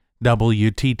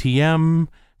WTTM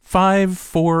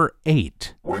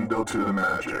 548. Window to the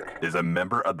Magic is a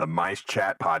member of the Mice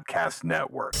Chat Podcast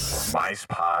Network.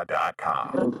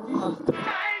 MicePod.com. Now,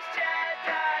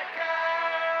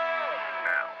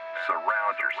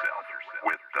 surround yourself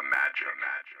with the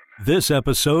magic. This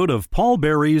episode of Paul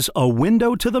Berry's A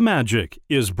Window to the Magic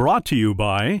is brought to you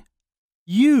by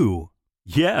you.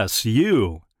 Yes,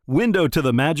 you. Window to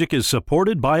the Magic is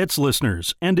supported by its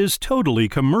listeners and is totally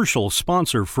commercial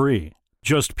sponsor-free.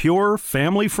 Just pure,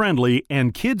 family-friendly,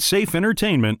 and kid-safe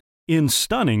entertainment in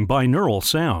stunning binaural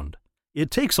sound.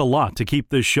 It takes a lot to keep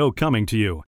this show coming to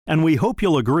you, and we hope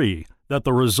you'll agree that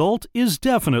the result is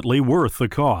definitely worth the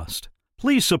cost.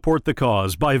 Please support the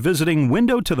cause by visiting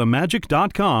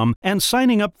windowtothemagic.com and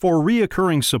signing up for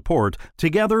reoccurring support.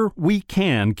 Together, we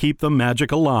can keep the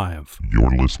magic alive.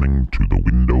 You're listening to the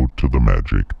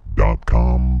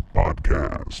windowtothemagic.com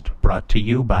podcast. Brought to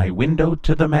you by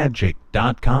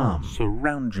windowtothemagic.com.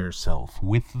 Surround yourself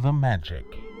with the magic.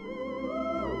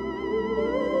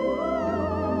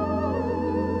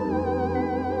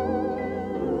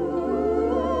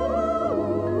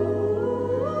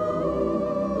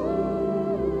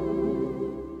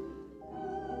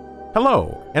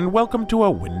 Hello, and welcome to A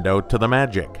Window to the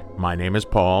Magic. My name is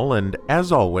Paul, and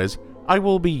as always, I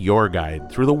will be your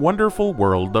guide through the wonderful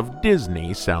world of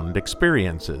Disney sound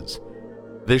experiences.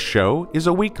 This show is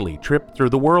a weekly trip through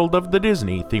the world of the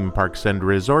Disney theme parks and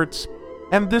resorts,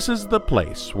 and this is the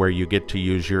place where you get to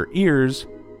use your ears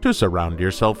to surround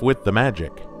yourself with the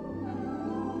magic.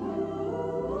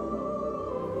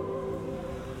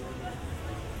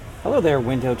 Hello there,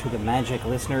 Window to the Magic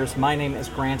listeners. My name is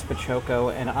Grant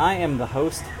Baciocco, and I am the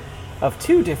host of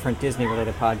two different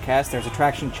Disney-related podcasts. There's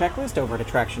Attraction Checklist over at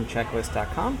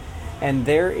attractionchecklist.com, and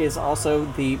there is also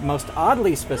the most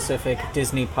oddly specific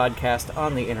Disney podcast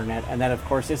on the internet, and that, of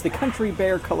course, is the Country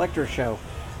Bear Collector Show,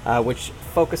 which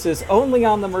focuses only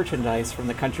on the merchandise from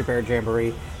the Country Bear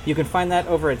Jamboree. You can find that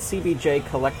over at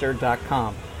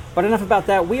cbjcollector.com. But enough about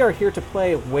that. We are here to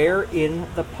play Where in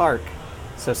the Park.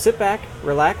 So sit back,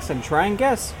 relax, and try and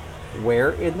guess,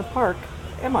 where in the park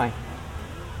am I?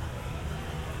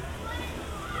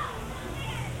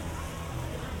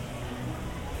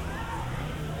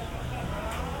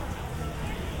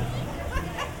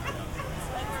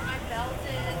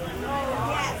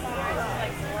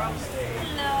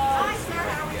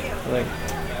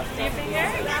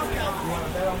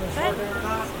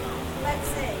 Let's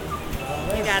see.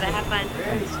 You got it. Have fun.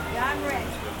 Yeah, I'm ready.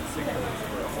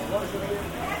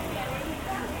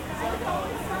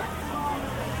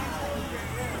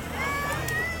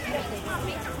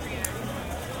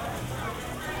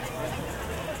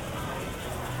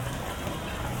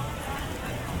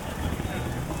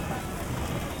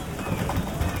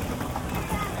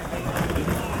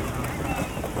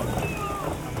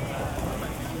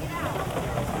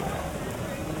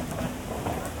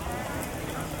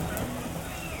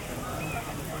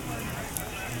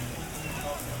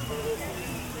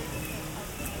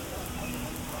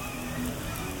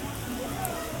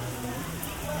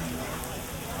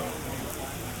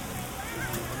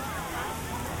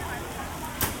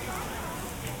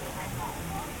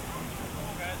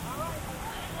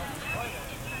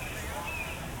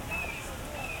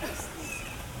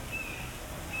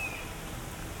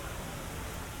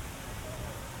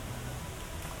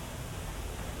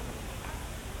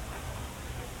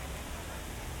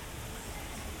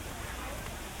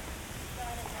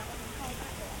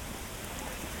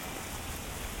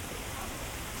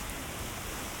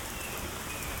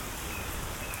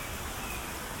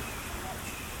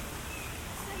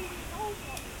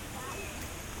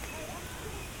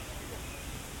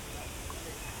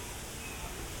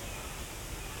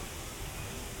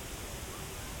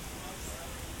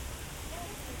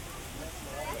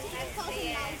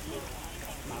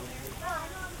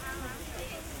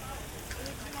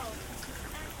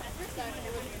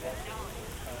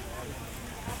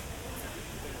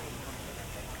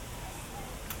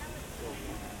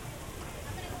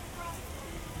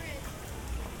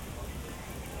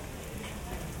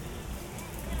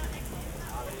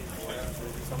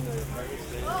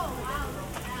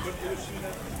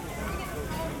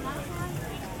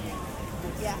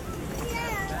 Yeah.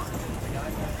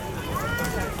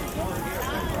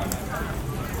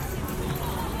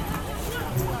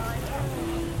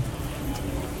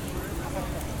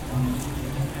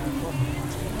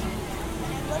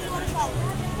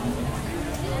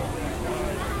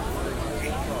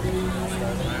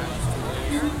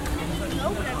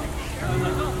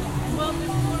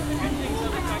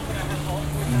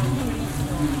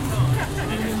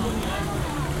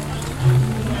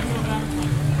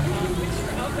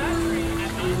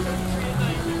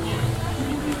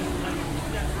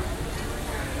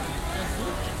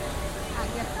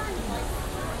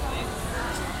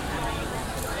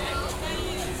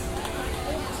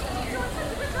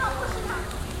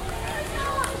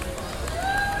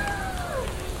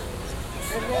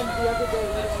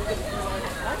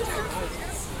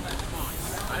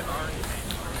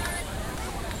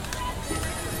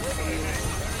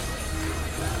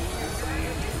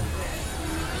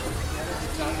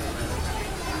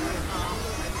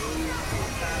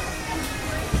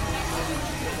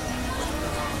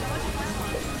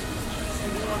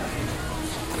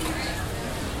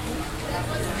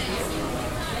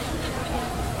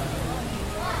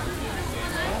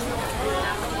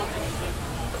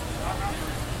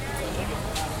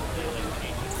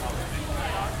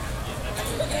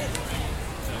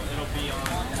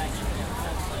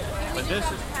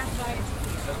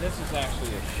 This is actually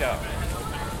a show.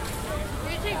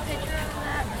 Can you take a picture of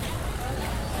that?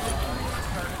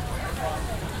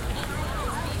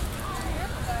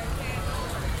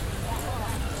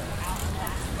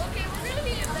 Okay, we're gonna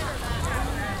be in a better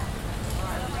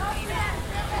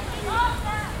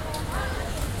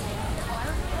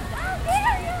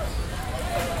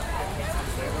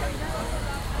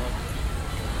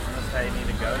That's how you need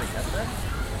to go to get this?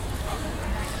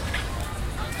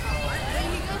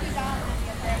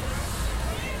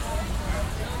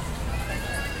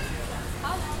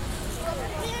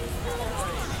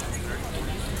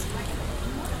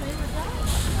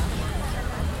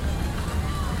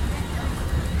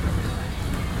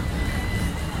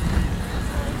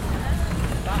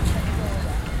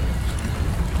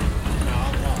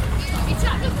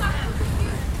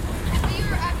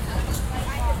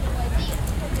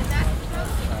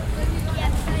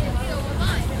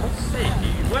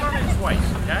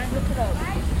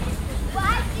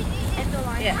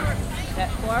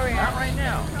 Not right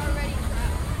now.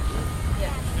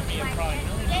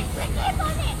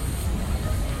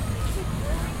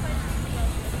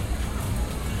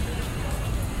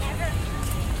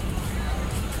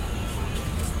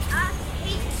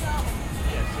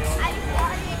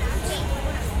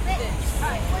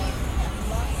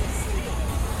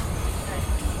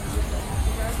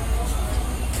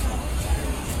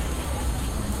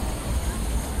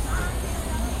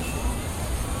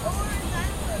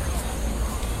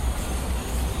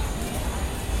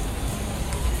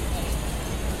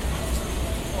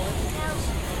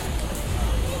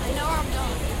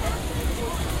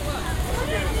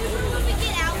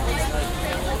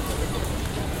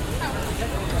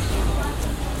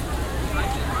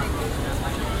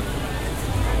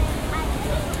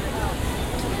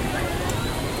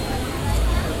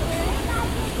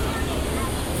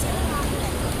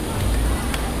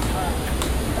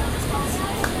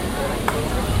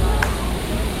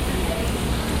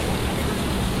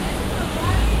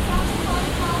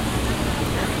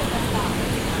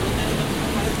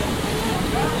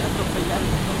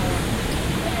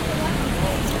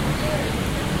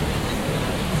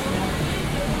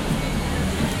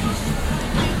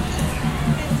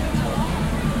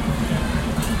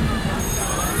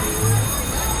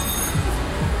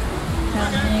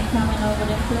 Coming over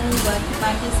to play, welcome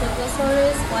back to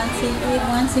Silversaurus. Once you read,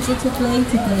 once you get to play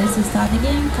is to start the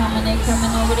game. Coming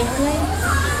over to play.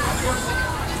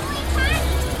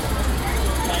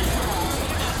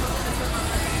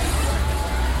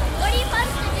 What are you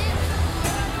supposed to do?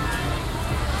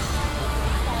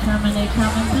 Come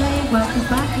and play, welcome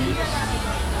back.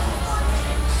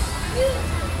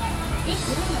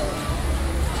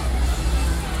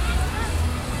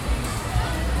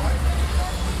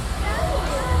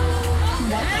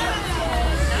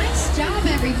 Nice job,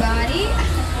 everybody.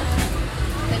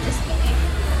 But just kidding.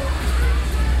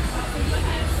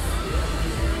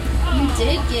 You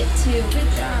did get two. Good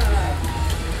job.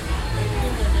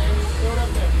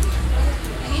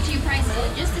 I'll get you prizes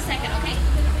in just a second, okay?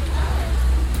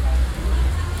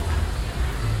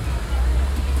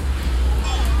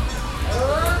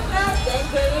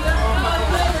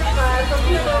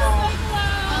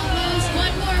 Almost.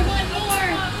 One more.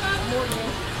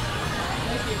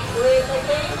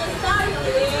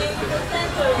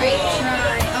 Great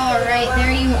try. All right,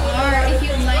 there you are. If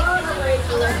you'd like, the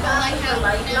color ball I have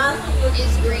now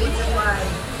is green.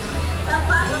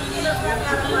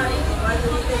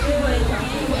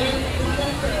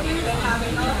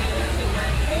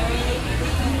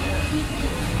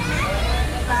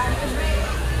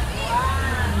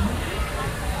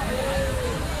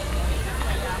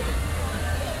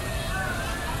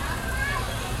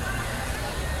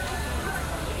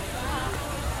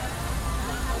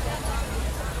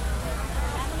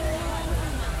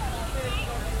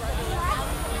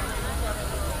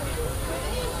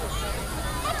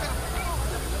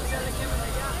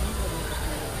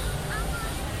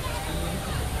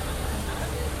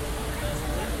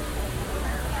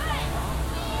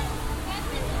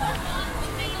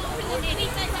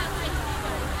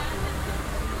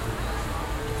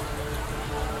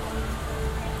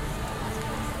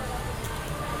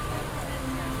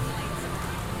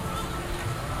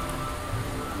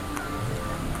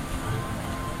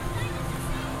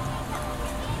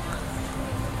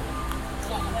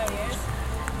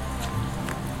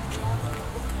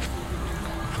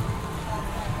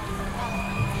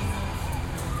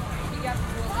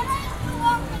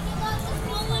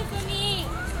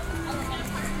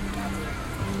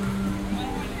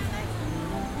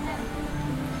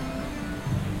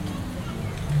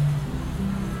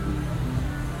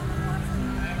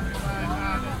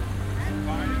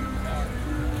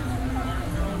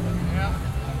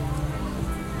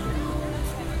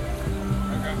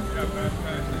 Yeah,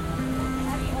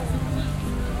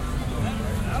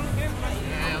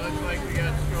 looks like we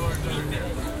got strollers over here.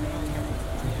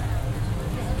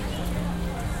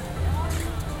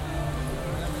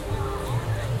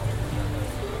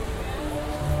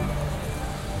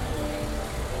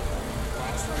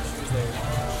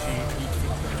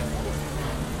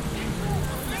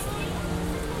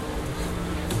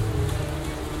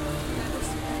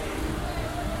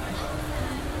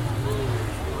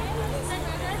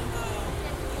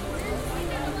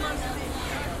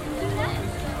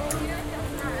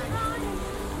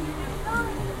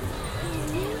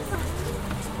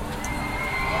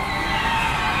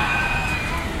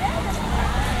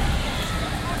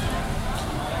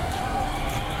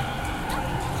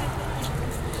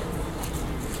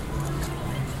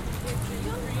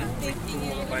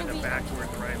 By the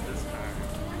backwards right this time.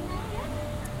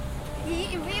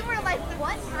 We were like,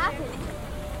 what's happening?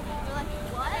 We're like,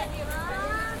 what?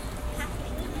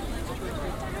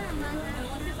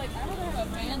 He's like, I don't have a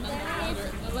band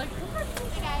underwater. They're like,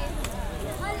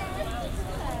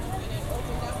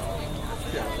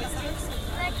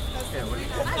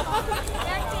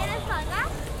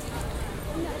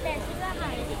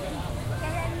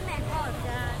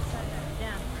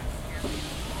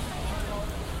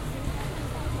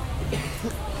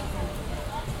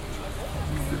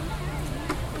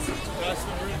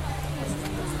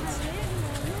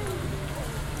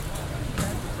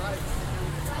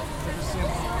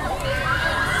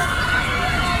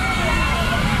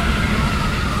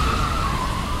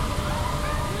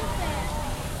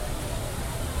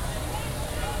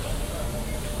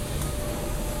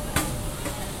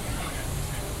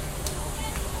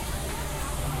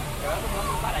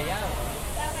 Hey guys.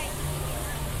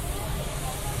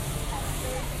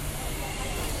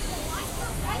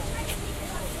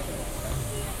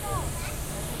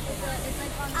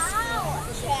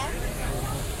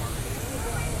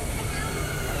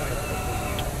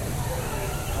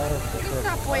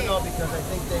 No, because I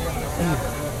think they have the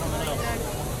traffic coming out.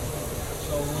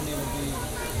 So it won't even be.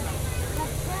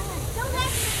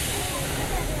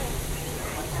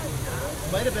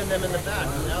 Might have been them in the back,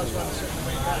 but now it's running certain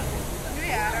way back.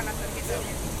 yeah, I don't know if it's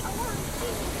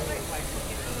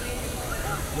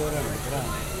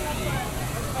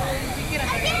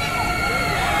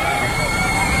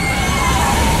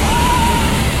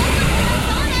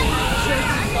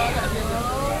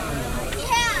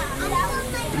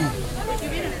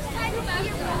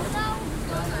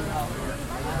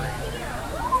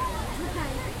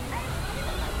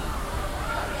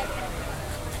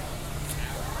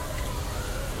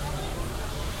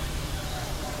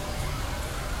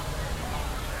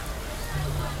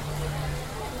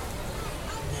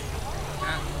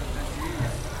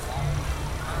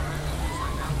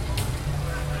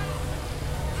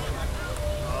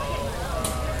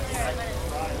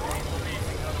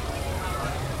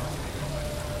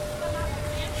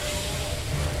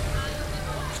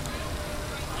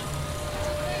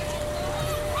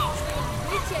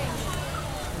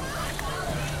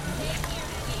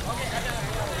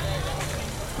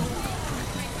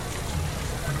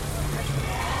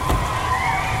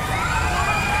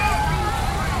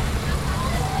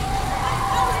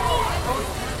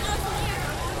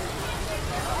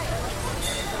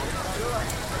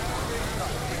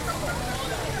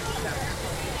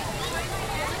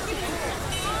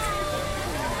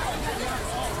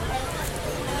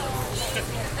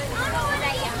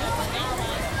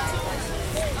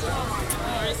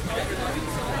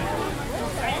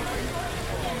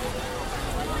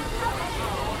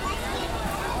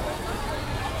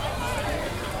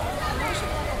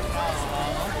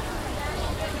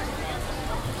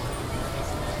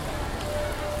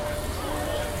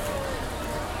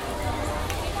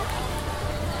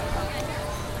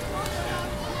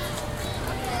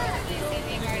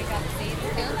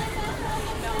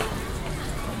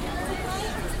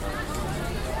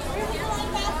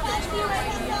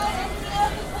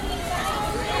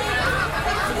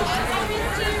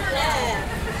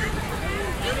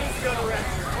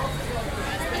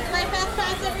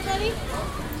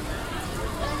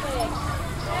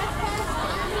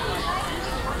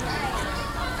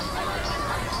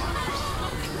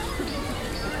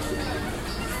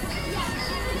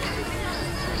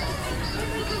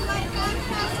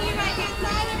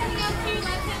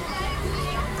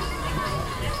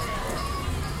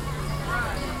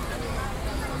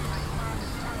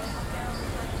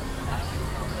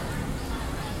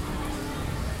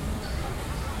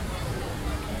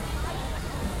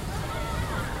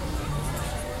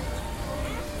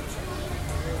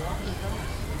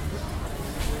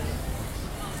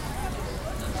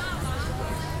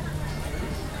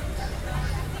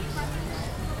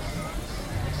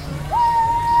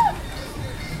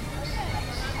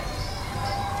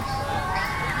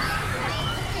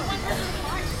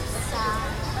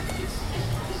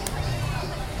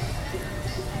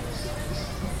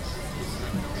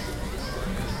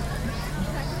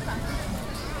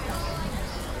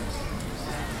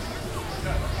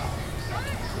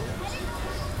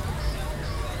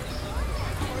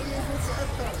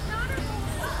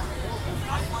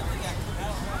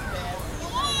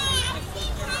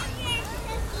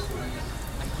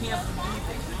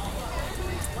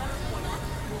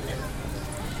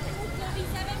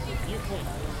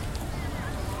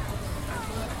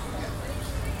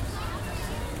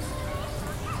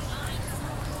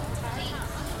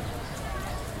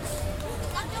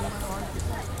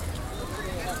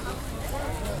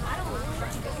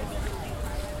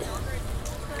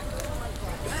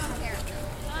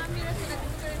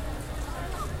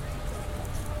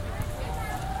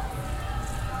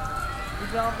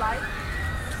 12 lights?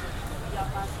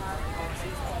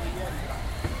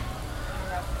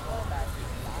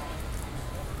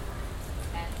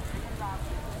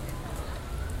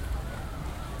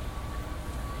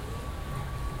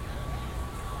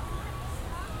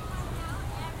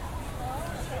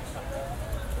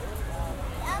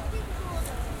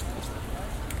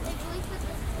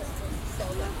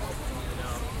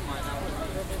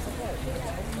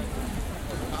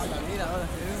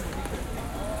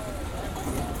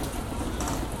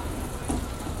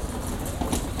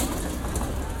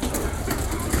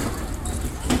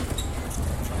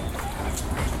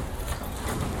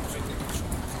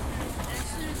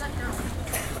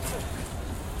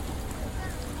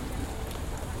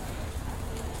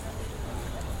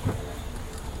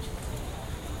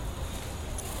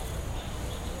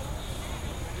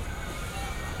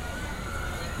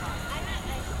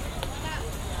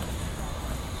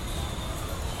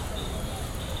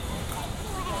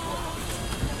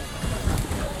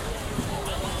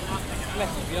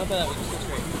 You don't that we just go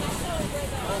straight.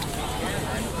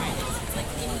 It's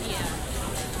like India.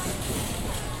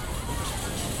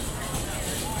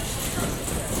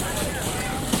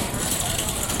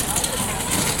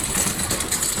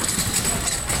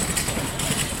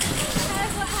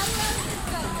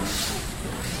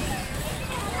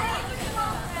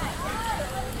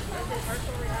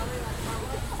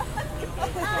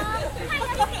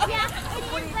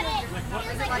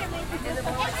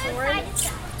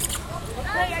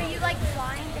 Wait, are you like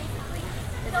flying basically?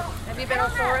 Have you been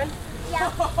on Soarin'? Yeah.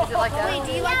 Is it like that? Wait,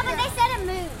 do you like but they said it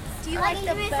moves. Do you like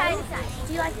the boat?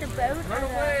 Do you like the boat or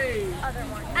the other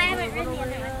one? I haven't ridden the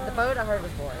other one. The boat I heard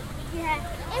was boring. Yeah.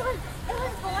 It was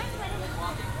boring, but it was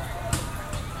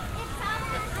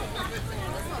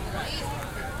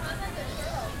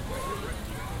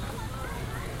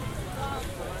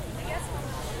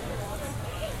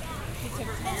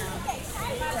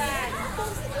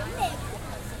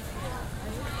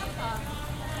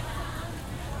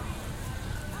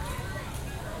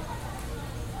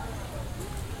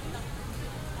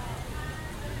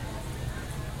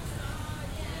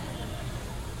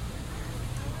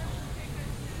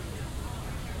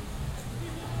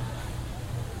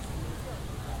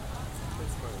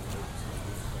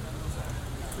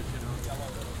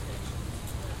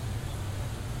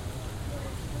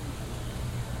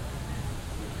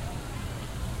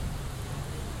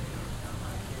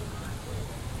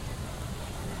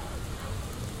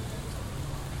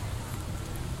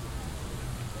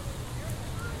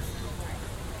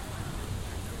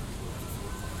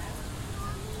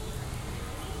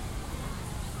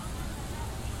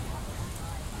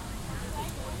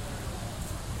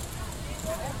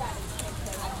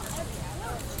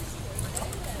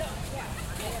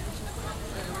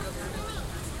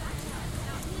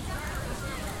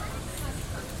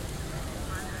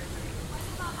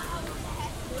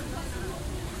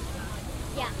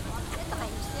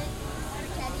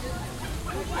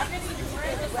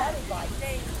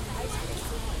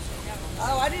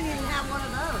Oh, I didn't even have one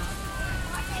of those.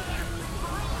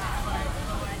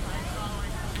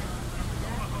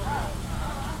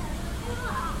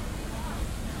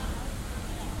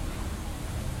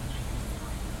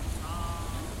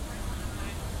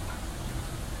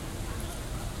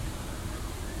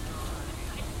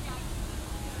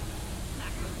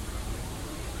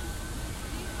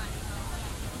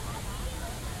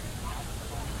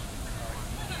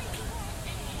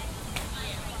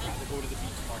 Go to the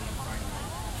beach party and find them.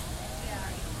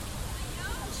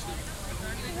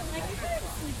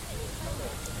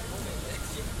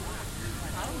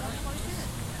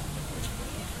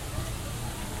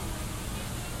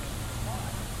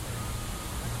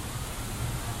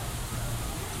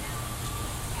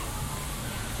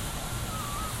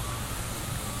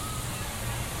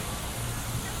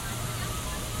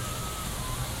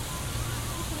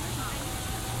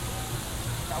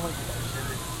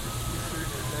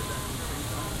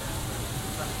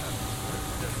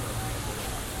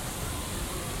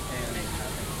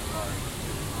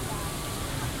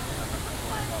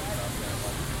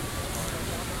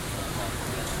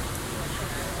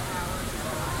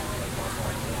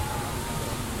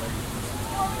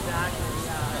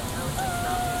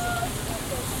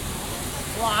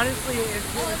 Well, honestly,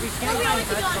 if we can't find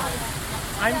restaurants,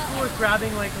 I'm cool with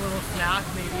grabbing like a little snack,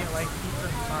 maybe at like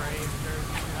Pizza Safari or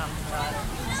something like that.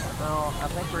 Well, I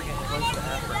think we're getting close to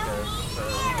Africa, so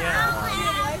yeah.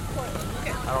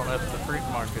 I don't know if the fruit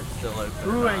market's still open.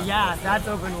 Ooh, yeah, if that's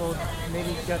open, we'll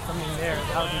maybe get something there.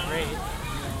 That would be great.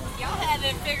 Y'all had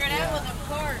it figured out with a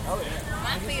cart. Oh, yeah.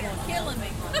 My feet are killing me.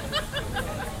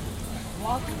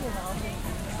 Walking around.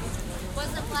 Was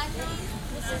the flag on?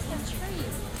 This is the tree.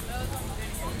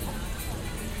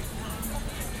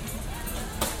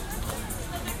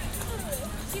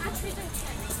 See the tree there?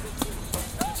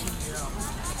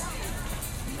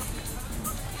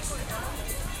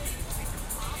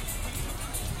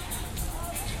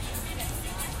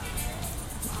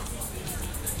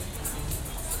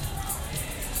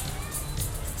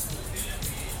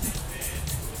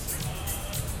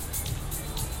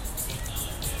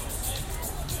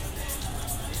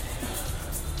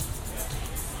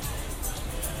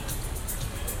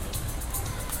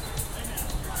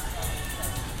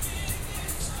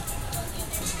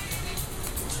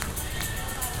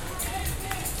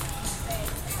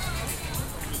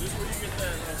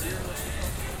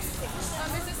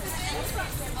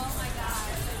 Oh my God.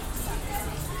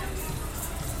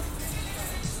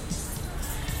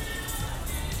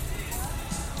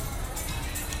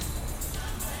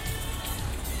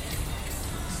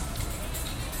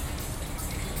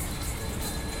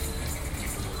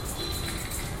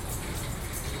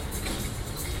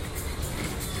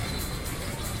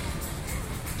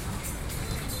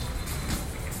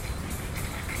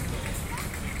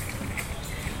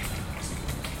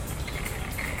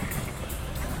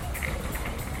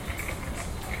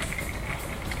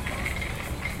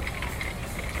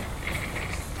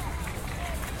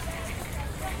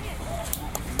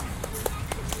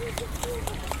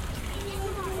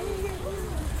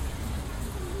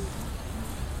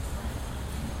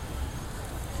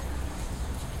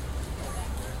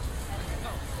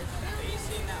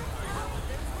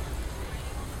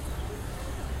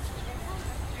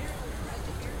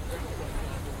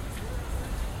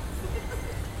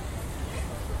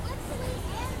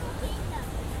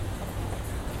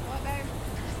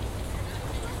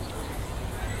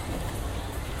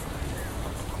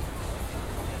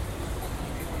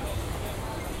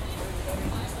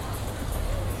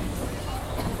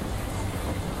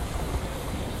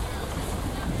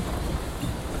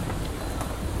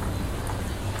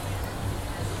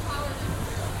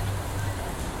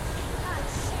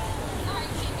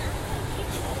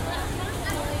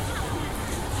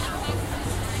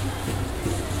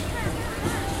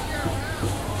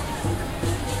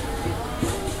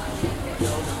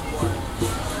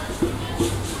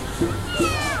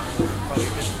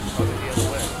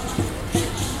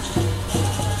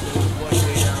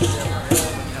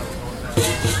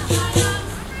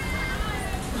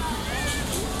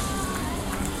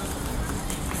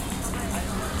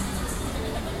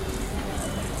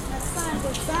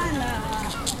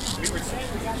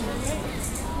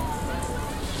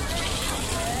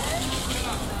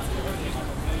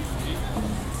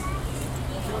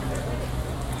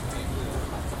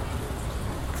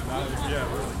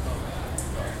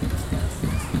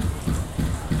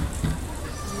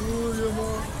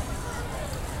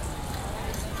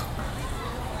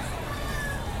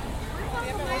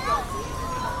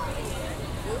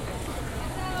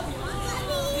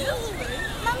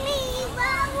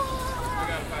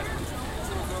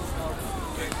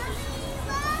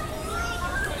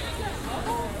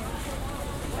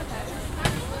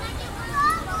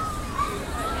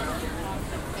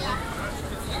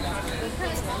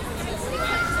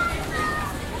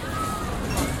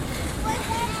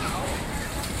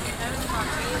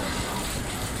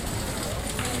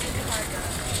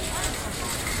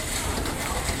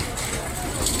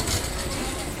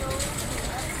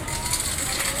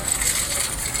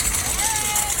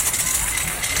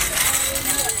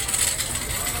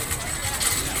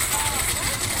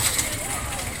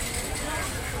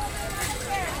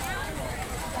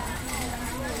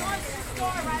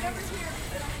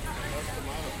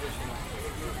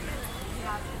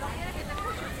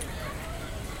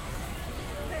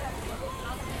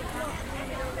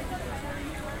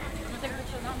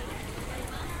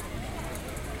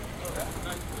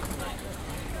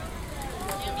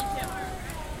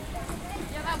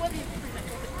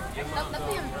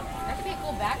 That could be a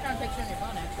cool background picture on your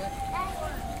phone, actually.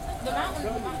 The mountain. You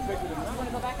want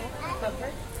to go back and look at the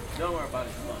bridge? Don't worry about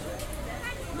it.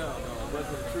 No, it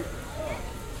wasn't a tree. Oh,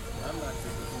 I'm not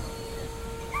tripping.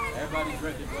 Everybody's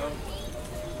ready to go.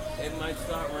 It might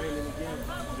start raining again.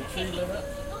 The tree lit up. I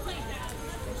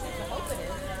hope it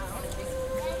is.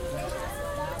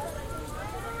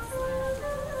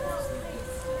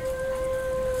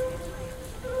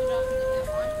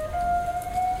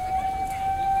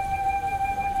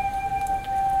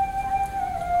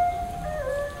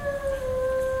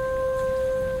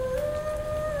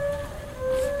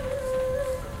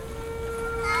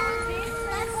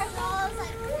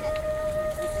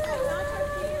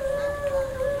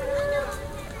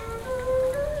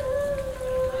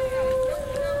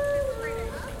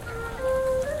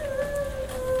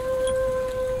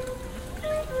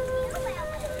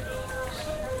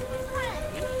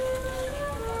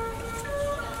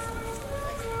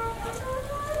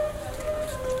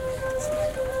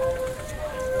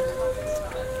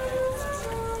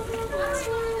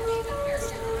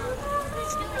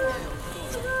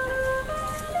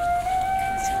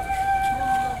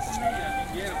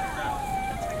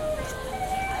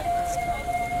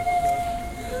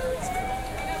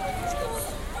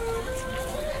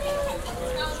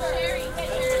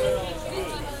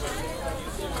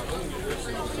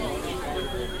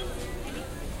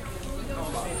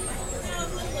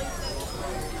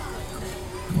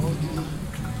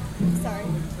 Sorry.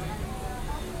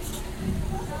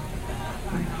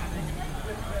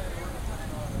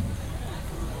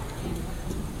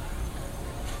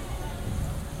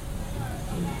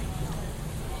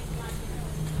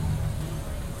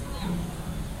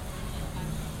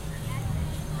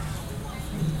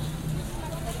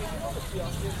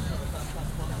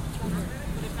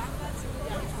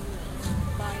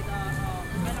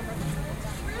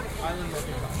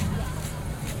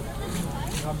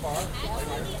 How far?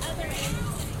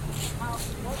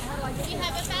 Do you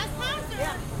have a fast pass? Or?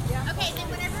 Yeah. Okay, then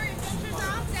whenever adventures are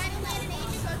off, Daddy Land and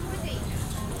Asia goes with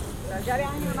Asia. Daddy,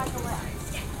 I'm going to make a left.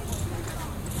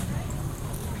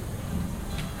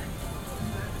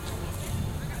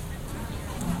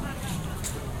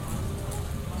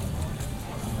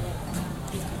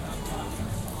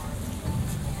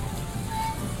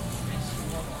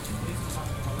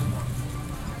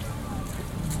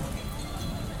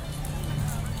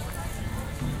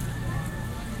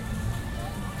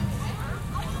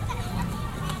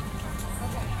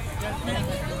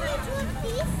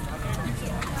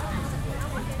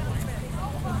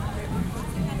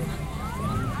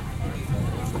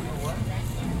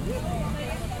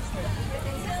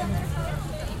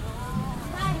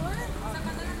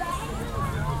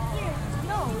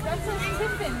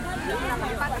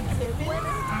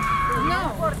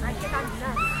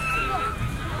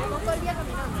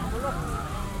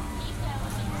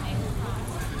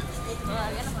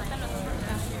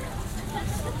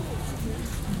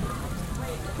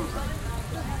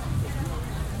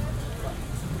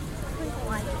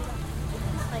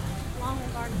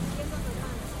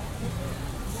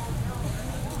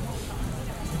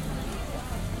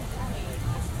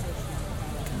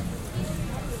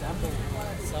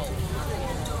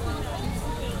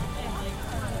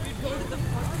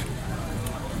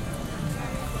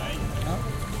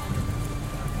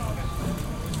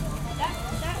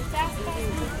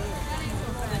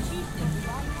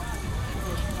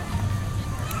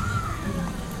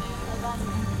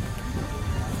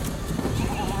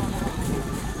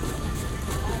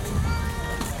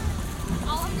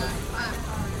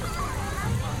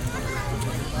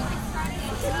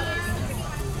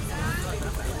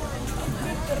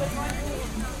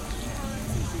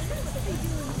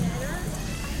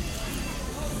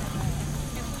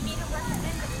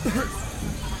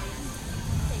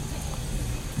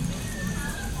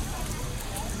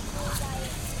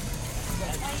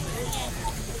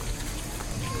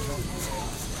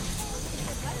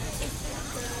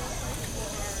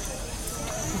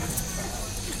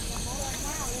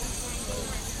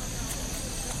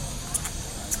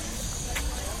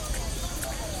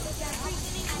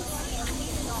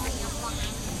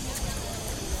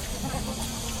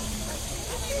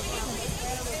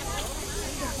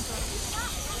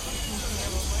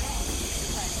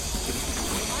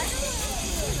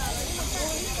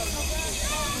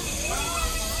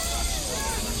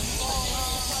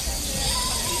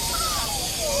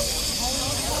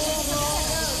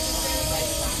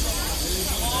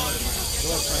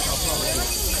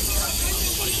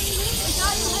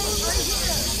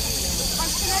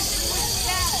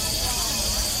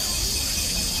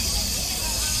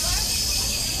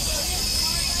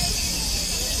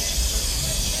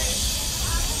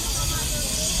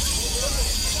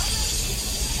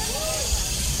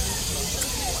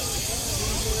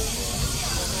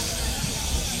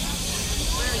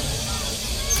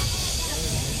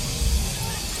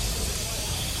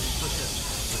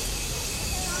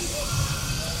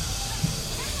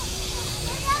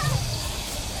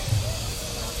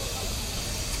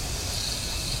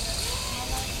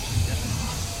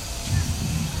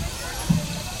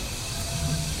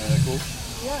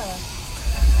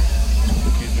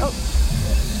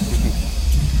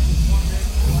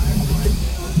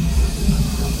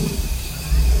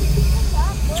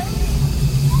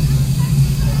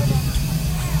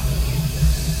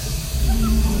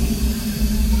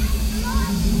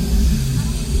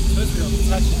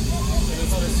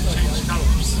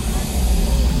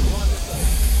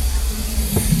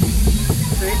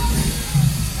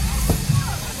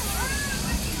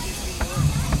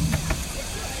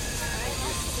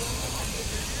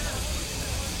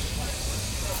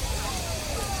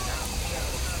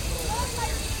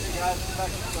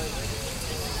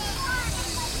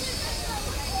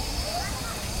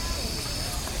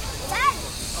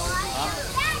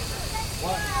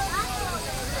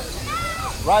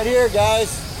 Right here,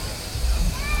 guys.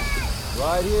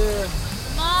 Right here.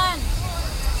 Come on.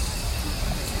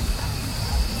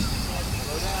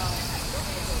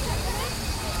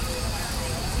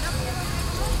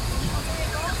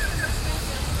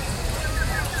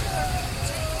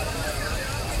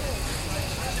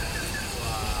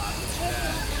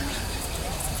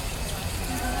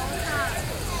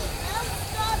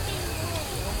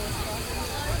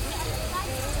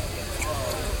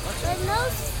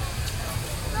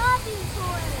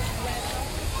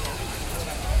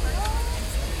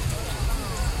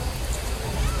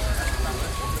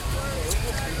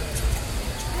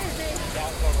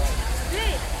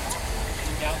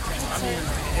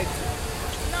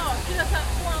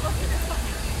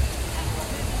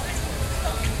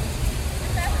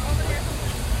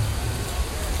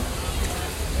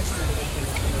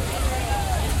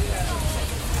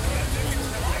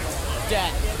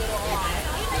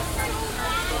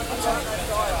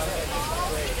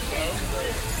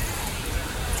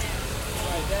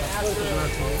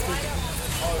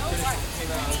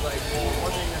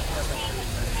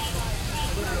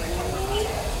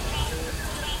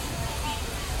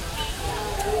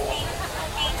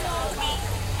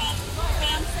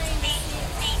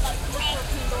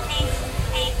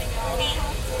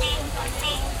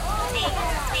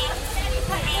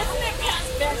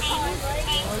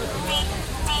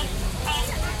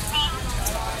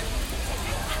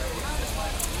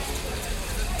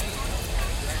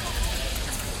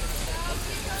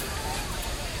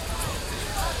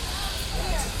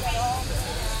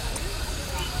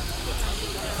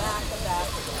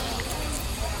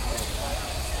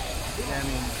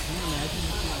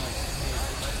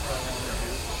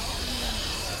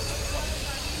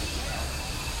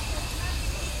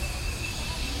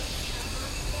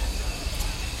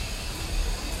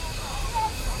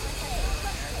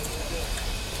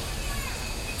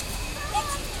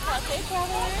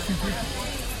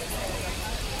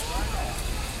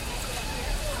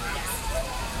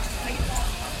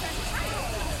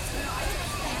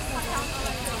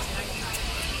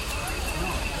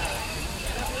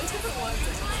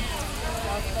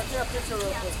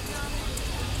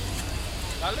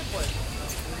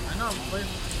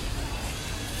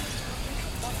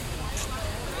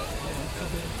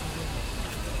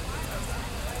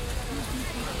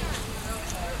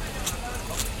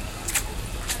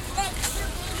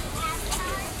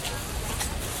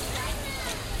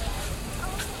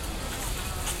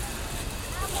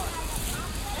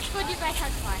 What do you guys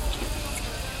have fun?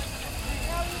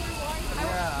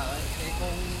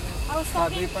 I was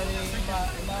Sabi talking. pa ni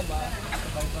Baba,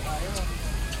 sabay pa tayo.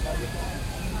 Sabi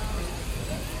pa.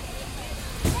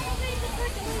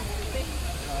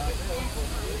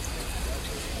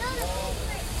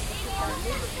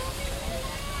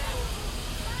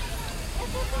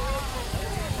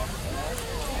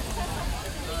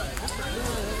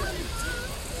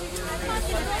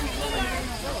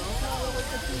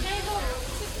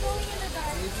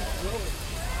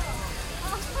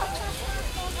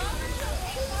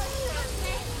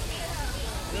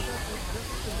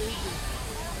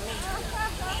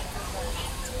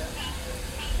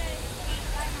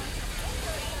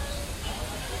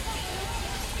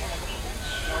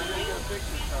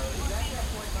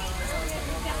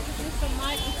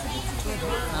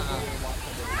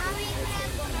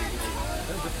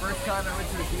 This is the first time I went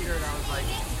to the theater and I was like,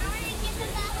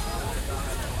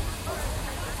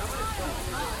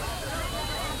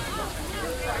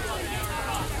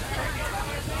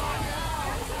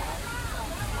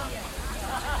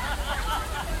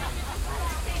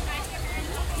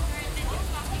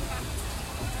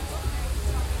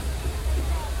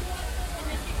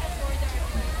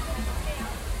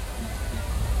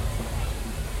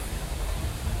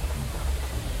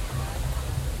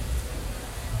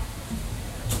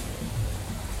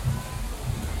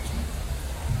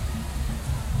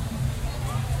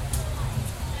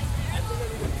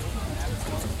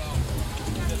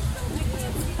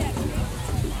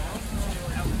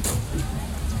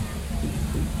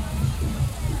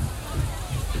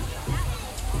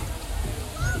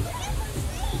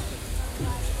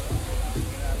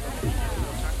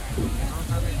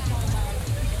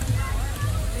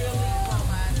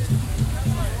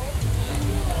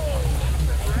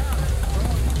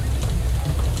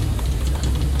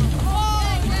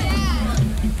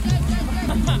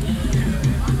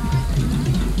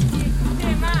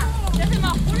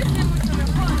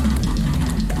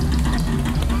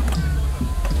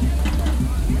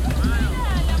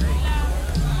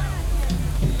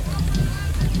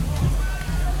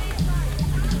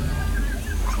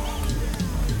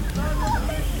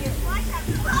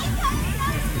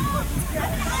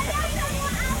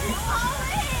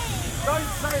 don't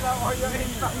say that while you're in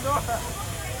Pandora.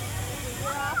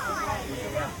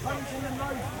 Punch in the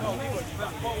nose. No, he was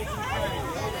just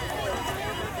bottles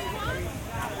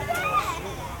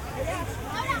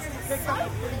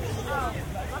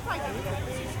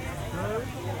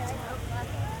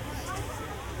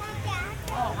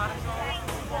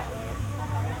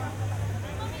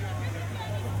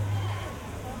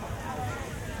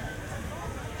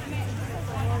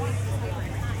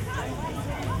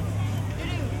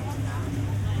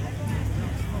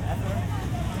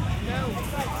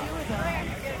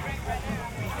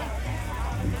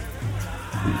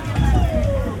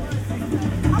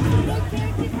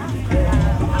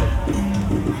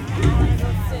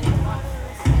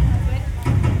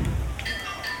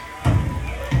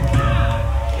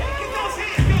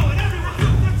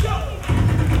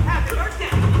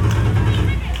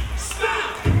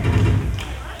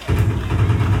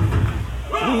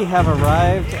We have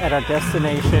arrived at our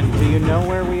destination. Do you know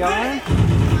where we are?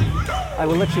 I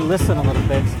will let you listen a little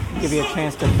bit, give you a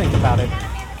chance to think about it,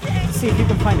 see if you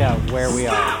can find out where we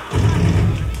are.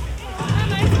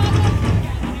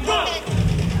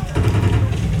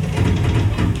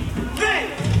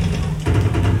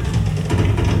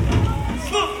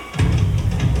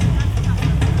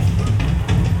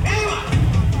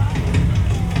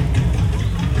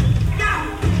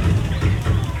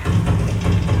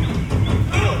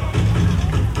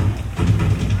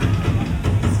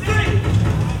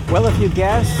 Well, if you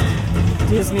guessed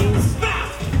Disney's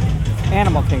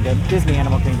Animal Kingdom, Disney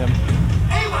Animal Kingdom,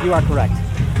 you are correct.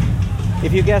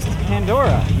 If you guessed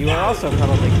Pandora, you are also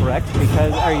probably correct,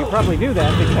 because, or you probably knew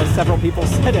that because several people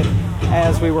said it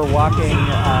as we were walking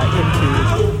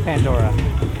into Pandora.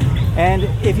 And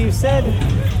if you said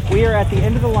we are at the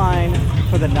end of the line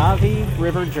for the Navi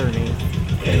River journey,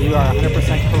 you are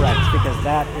 100% correct, because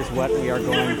that is what we are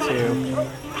going to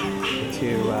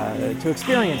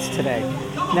experience today.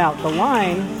 Now, the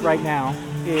line right now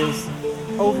is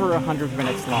over 100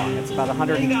 minutes long. It's about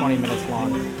 120 minutes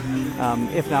long,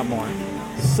 if not more.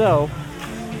 So,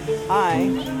 I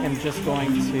am just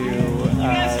going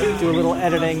to do a little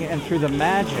editing, and through the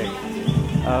magic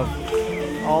of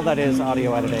all that is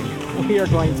audio editing, we are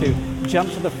going to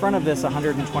jump to the front of this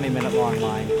 120-minute long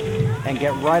line and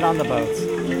get right on the boats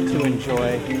to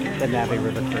enjoy the Navi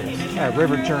River cruise,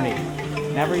 river journey.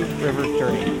 Navi River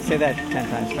journey. Say that 10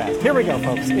 times fast. Here we go,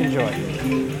 folks. Enjoy.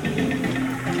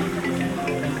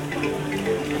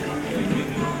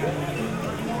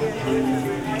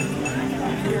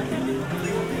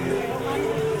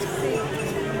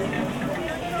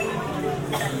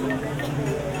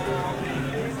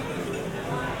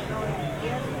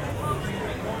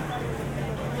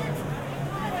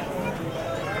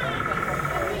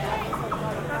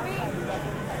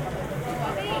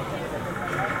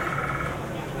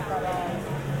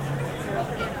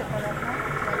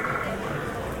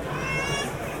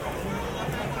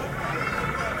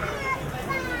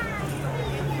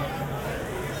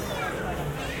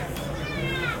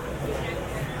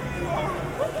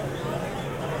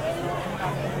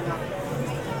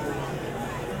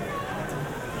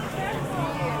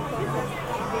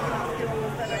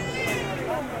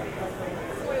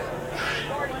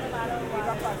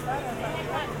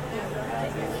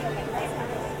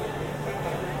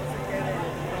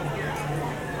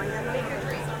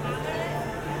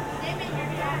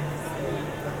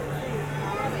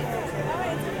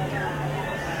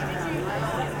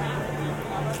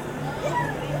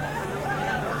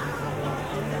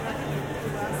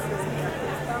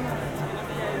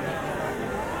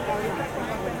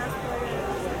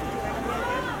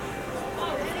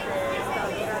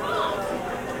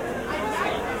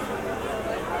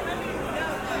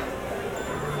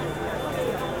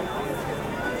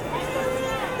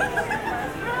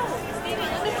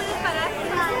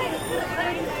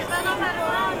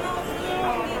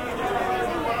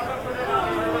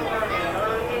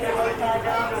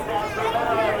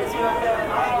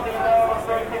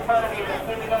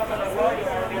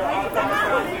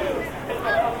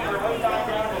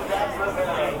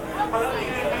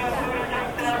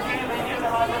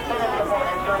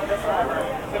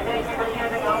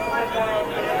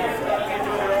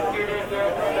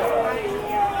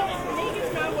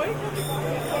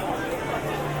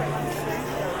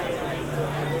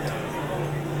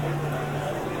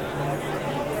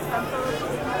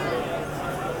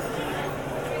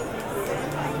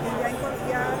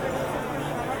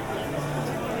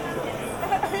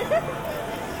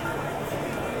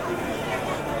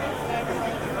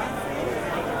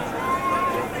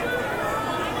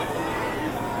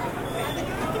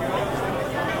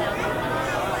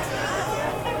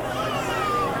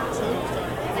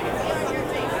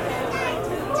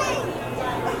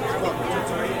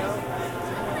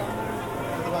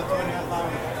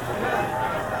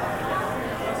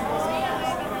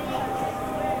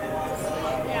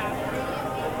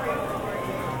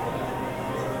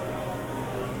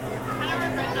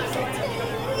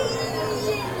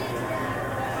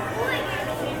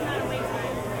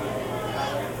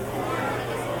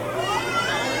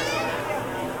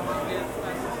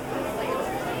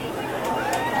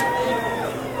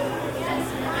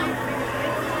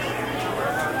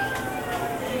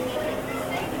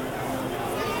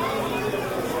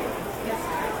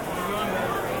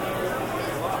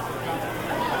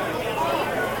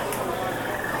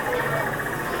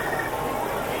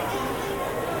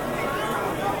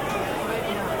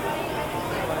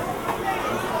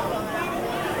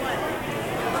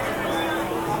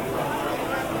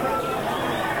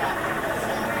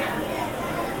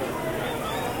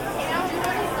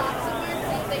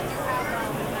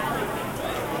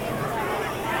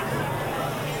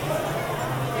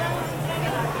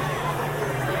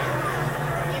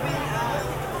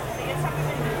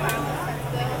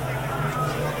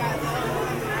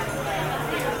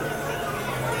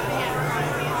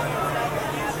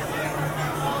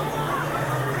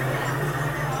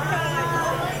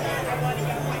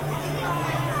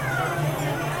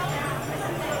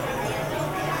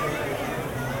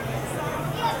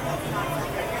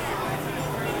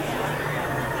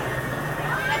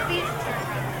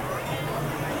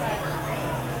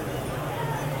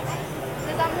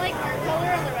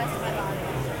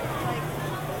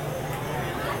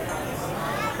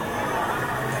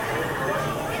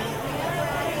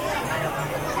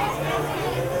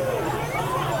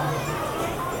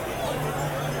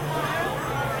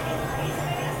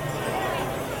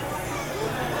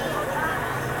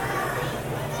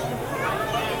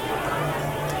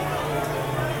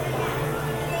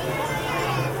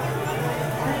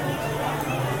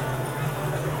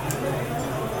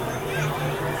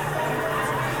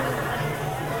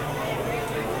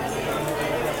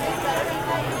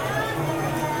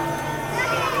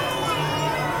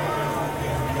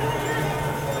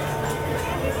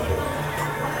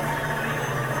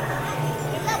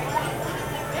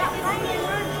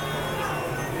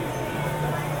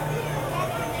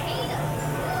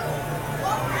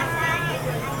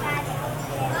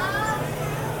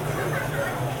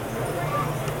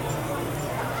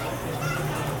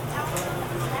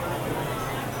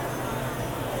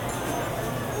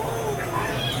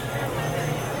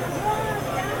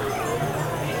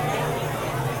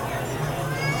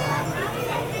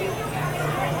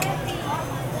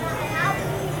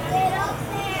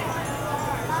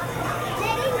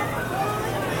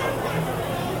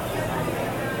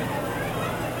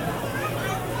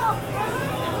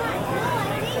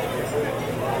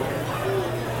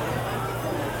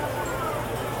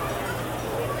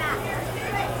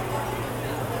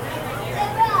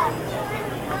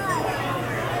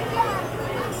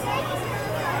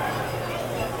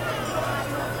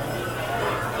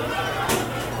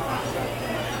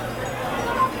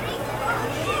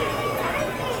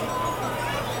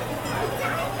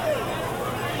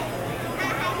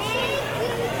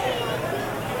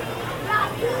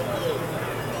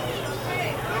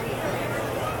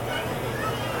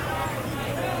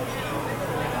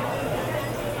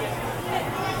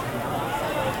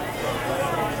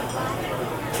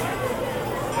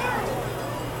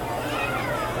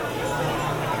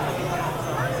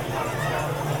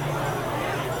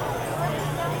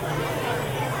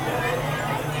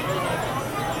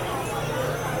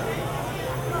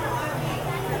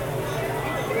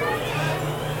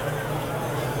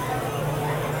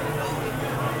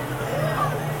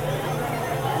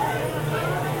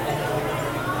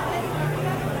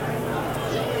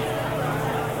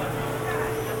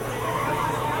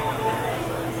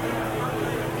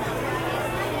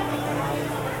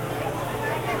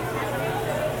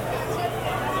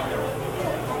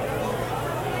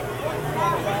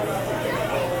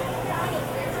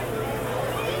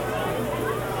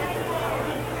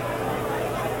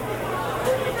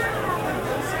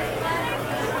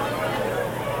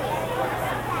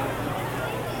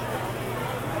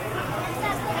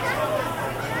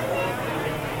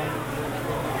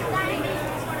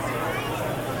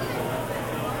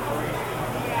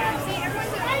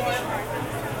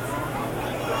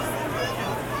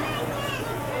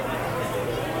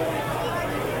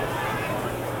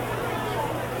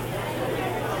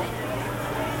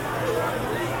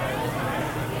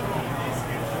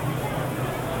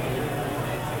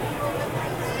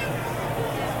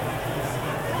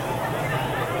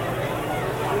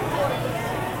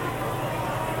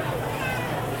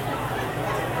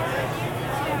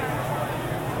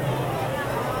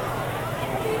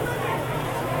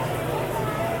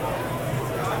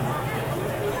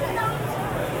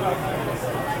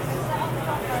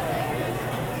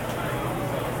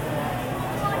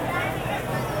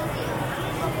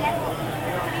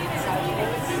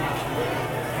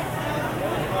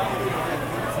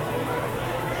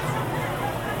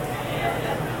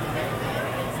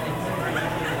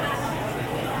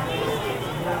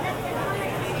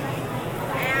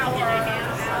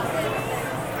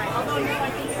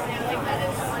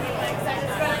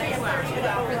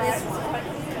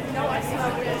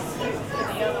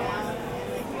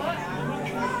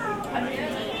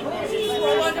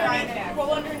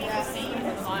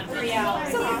 3 hours.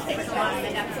 Huh? That's a lot.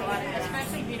 That's a lot.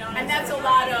 Especially if you don't. And that's a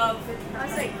lot of. I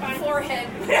was like forehead.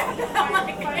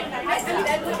 I said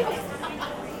that too.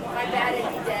 My bad if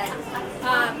you did.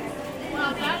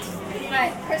 Well, that's. But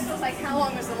Crystal's like, how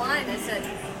long was the line? I said,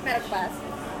 medical class.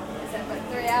 I said, like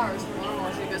 3 hours for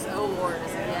normal. She goes, oh Lord. I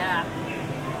said, yeah.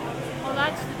 Well,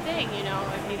 that's the thing, you know,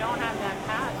 if you don't have that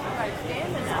pass, you gotta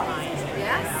stand in that line.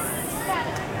 Yes.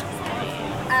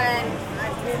 And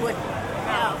we would.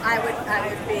 No, I would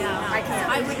be. No.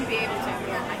 I wouldn't be able to.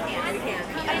 Yeah, I can't. We can't.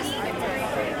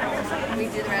 We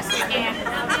do the rest of it. And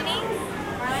how many?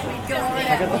 We go over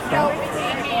there.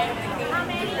 How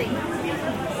many?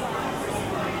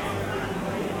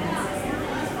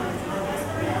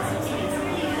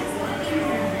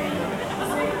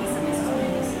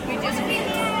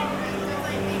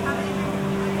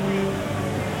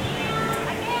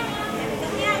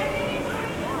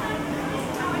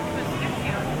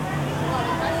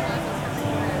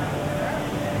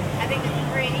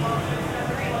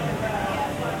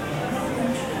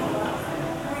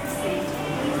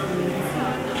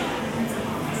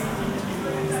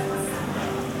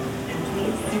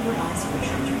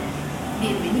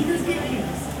 Bienvenidos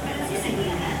viajeros. Para su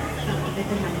seguridad, procure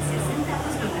permanecer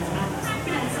sentados con las manos,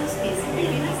 brazos, pies y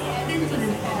piernas dentro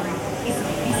del carro y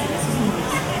supervisen a sus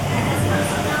niños.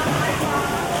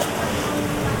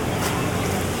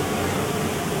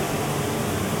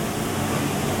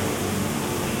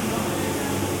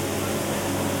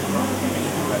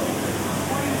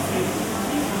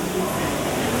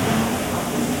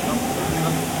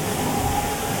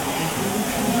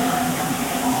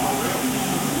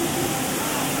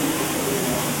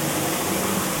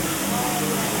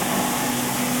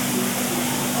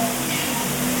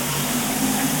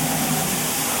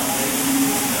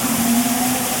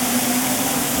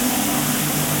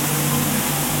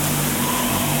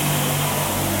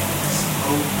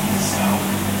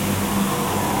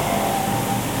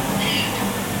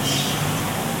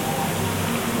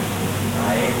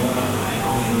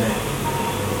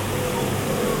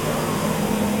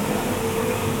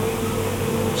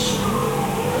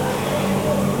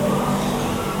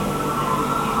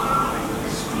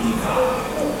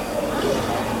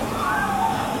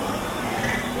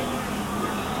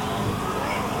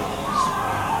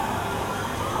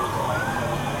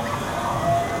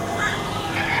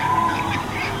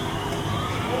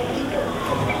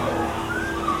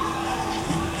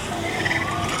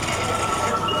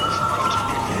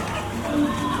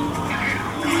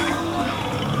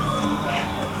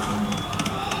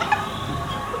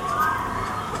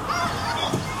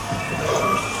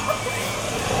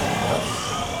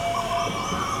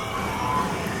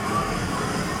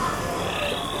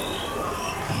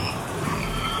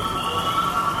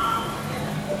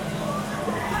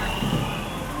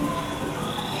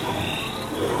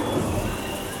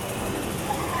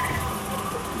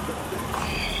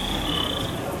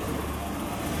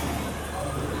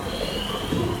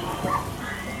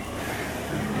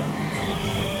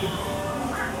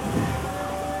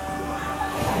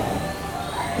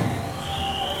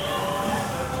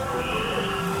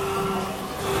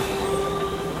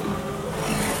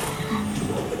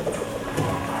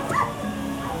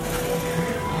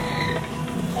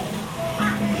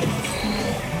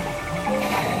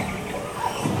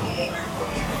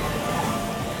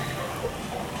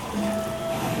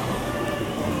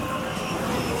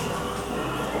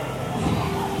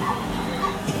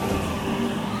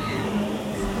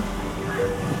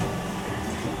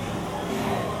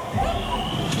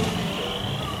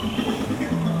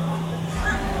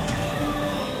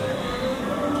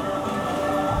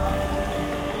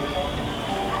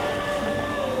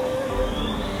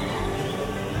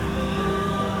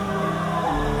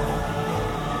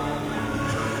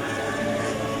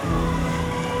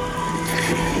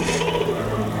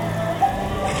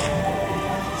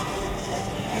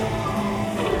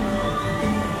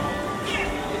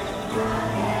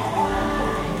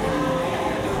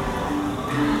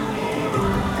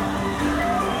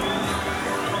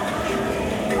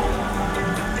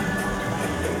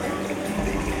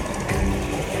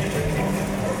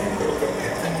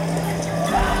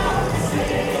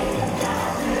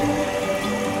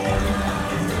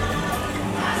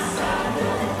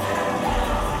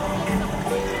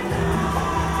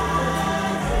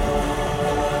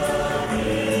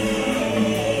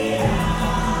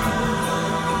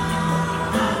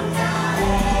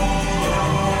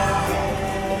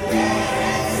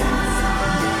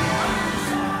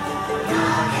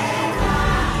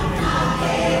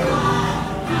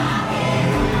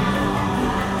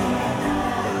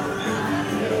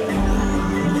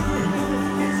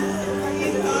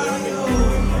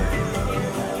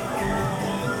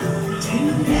 ถึง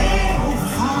แล้ว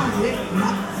ข้าเล็ก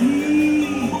นักที่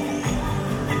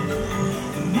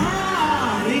มา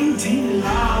ริงที่ล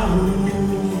าว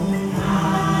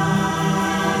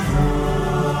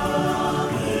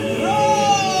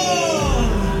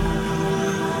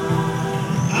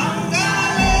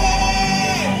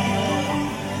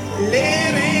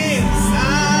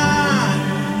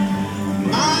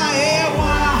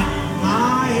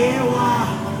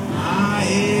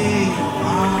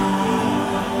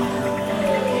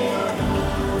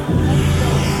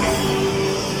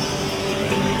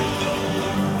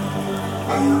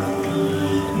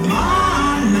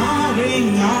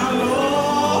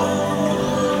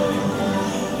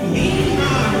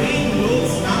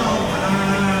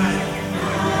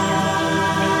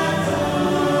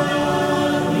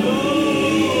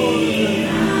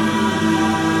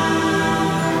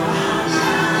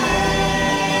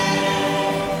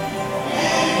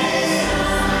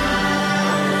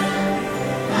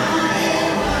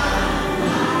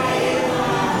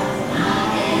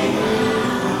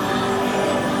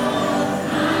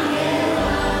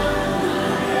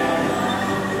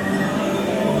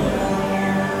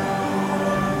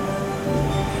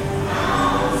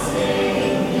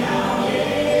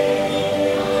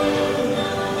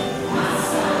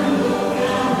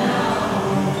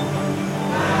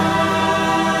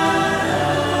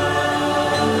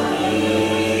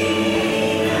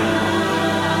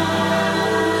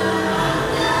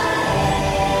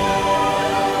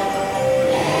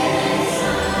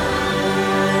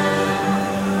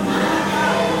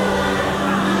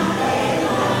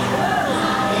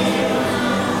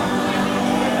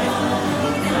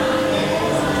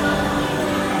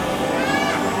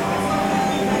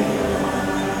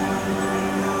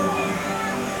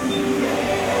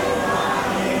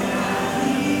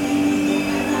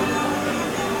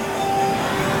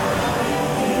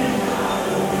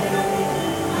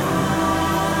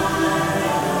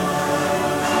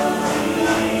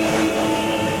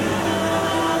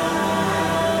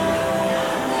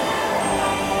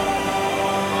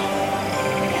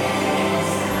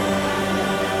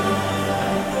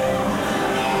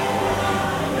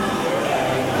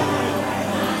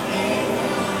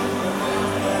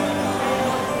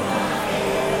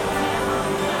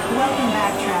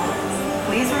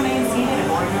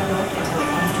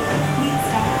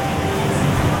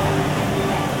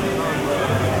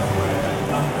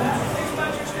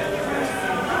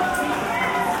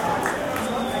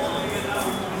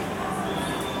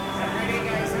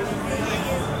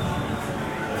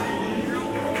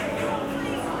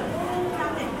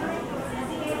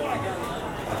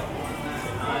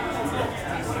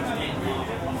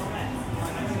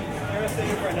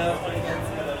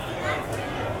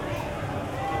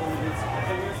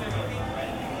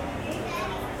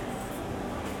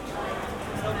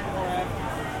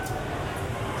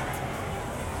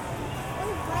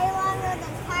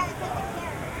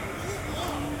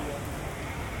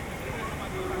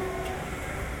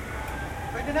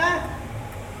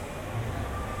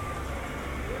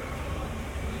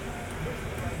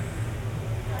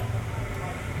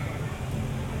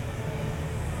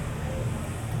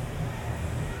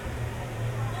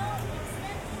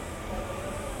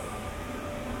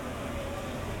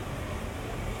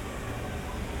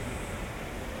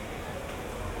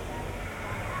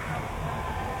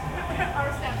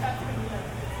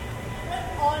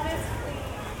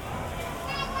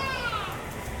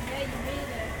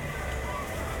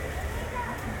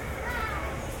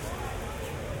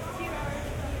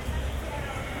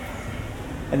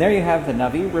And there you have the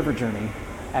Na'vi River Journey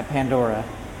at Pandora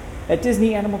at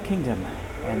Disney Animal Kingdom.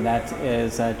 And that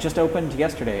is just opened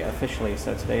yesterday officially,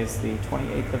 so today is the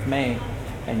 28th of May.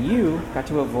 And you got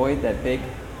to avoid that big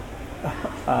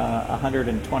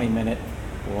 120-minute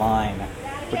line,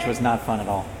 which was not fun at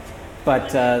all. But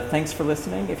thanks for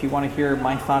listening. If you want to hear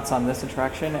my thoughts on this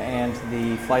attraction and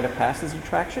the Flight of Passage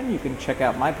attraction, you can check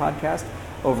out my podcast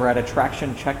over at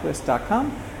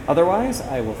attractionchecklist.com. Otherwise,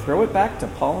 I will throw it back to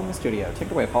Paul in the studio. Take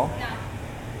it away, Paul. No.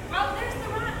 Oh, there's the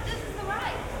ride. This is the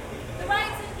ride. The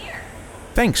ride's in here.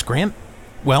 Thanks, Grant.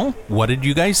 Well, what did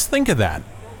you guys think of that?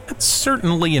 It's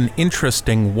certainly an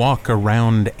interesting walk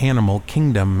around Animal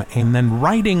Kingdom and then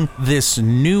riding this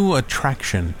new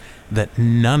attraction that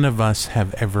none of us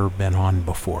have ever been on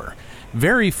before.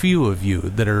 Very few of you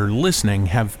that are listening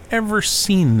have ever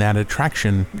seen that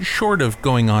attraction, short of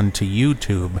going on to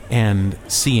YouTube and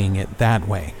seeing it that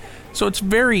way. So it's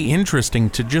very interesting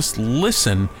to just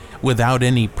listen without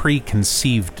any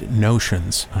preconceived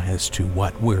notions as to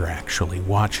what we're actually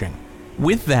watching.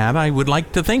 With that, I would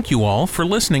like to thank you all for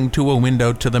listening to A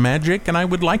Window to the Magic, and I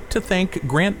would like to thank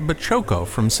Grant Baciocco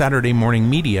from Saturday Morning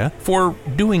Media for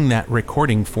doing that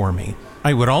recording for me.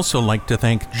 I would also like to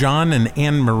thank John and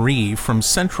Anne Marie from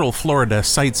Central Florida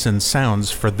Sights and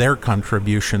Sounds for their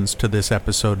contributions to this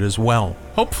episode as well.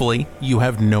 Hopefully, you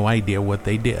have no idea what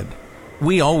they did.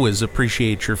 We always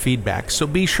appreciate your feedback, so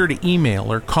be sure to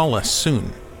email or call us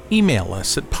soon. Email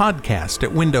us at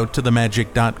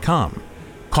podcast@windowtothemagic.com.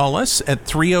 Call us at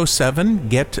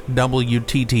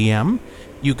 307-GET-WTTM.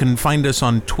 You can find us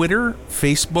on Twitter,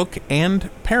 Facebook, and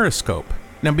Periscope.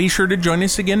 Now be sure to join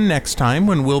us again next time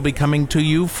when we'll be coming to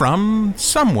you from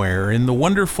somewhere in the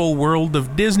wonderful world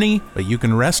of Disney, but you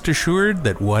can rest assured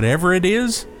that whatever it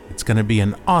is, it's going to be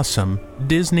an awesome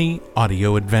Disney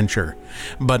audio adventure.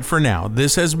 But for now,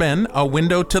 this has been A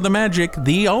Window to the Magic,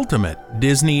 the ultimate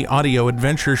Disney audio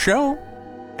adventure show,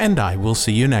 and I will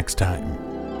see you next time.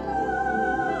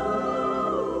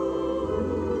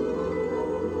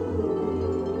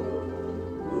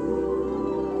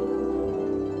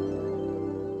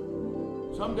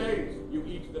 Some days you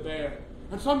eat the bear,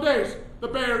 and some days the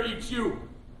bear eats you.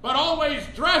 But always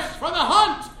dress for the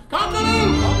hunt!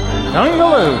 Congaloo!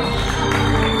 Congaloo!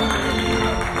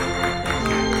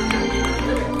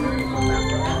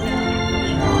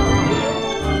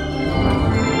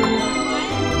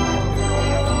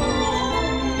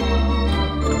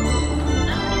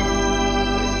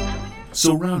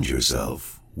 Surround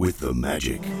yourself with the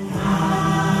magic.